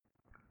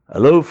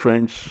Hello,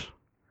 friends,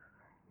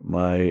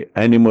 my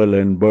animal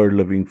and bird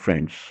loving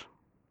friends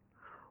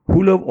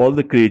who love all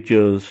the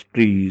creatures,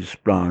 trees,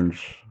 plants,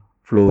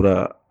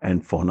 flora,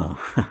 and fauna.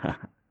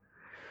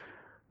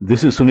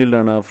 This is Sunil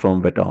Rana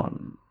from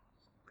veTon.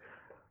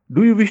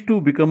 Do you wish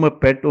to become a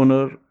pet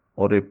owner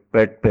or a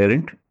pet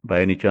parent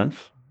by any chance?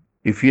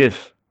 If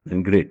yes,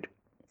 then great.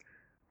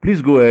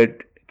 Please go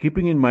ahead,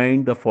 keeping in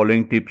mind the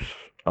following tips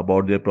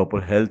about their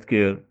proper health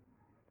care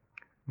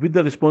with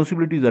the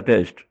responsibilities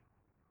attached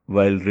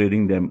while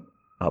rearing them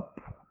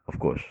up, of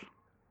course.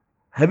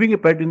 Having a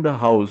pet in the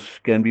house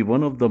can be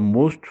one of the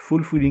most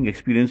fulfilling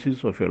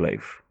experiences of your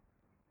life.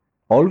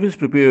 Always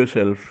prepare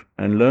yourself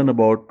and learn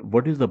about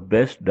what is the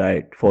best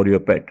diet for your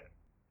pet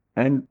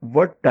and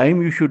what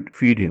time you should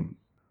feed him,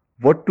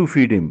 what to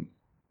feed him,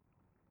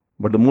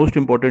 but the most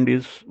important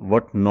is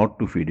what not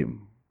to feed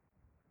him.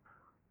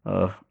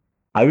 Uh,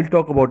 I will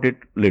talk about it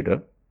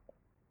later.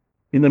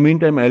 In the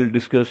meantime, I'll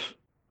discuss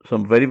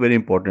some very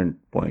important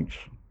points.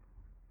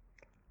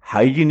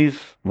 Hygiene is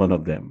one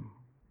of them.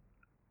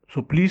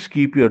 So please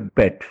keep your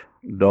pet,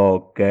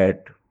 dog,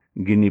 cat,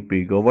 guinea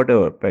pig, or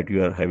whatever pet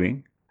you are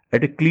having,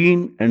 at a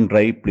clean and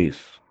dry place.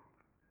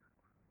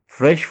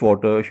 Fresh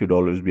water should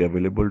always be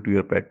available to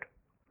your pet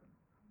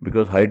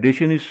because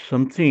hydration is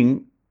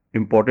something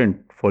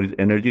important for his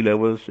energy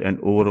levels and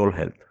overall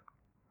health.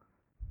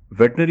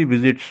 Veterinary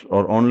visits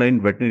or online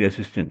veterinary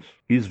assistance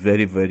is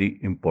very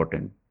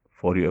important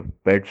for your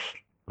pet's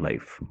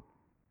life.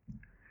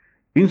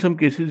 In some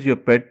cases, your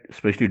pet,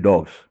 especially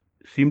dogs,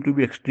 seem to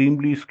be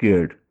extremely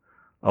scared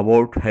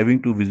about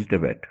having to visit a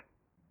vet.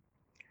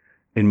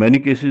 In many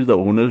cases, the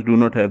owners do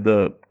not have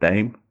the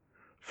time,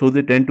 so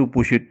they tend to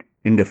push it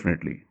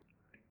indefinitely.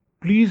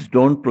 Please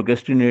don't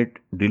procrastinate,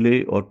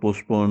 delay, or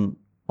postpone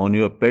on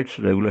your pet's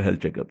regular health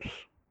checkups.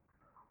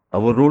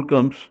 Our role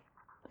comes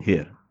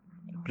here,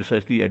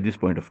 precisely at this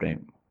point of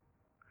time.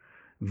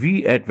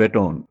 We at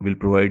veTon will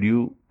provide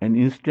you an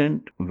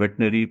instant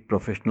veterinary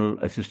professional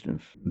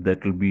assistance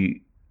that will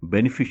be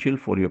beneficial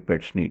for your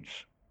pet's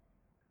needs.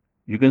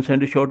 You can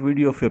send a short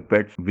video of your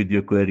pet with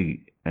your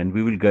query and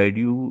we will guide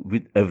you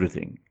with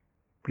everything.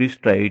 Please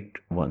try it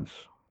once.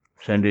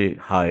 Send a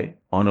hi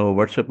on our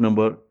WhatsApp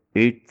number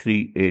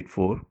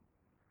 8384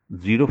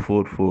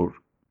 044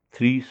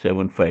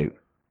 375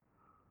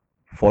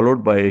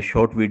 followed by a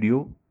short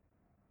video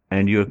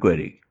and your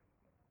query.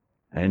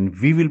 And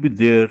we will be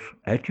there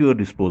at your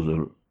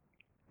disposal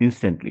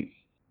instantly.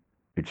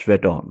 It's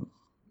VetOn,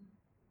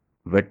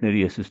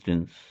 veterinary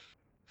assistance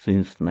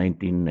since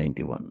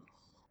 1991.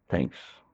 Thanks.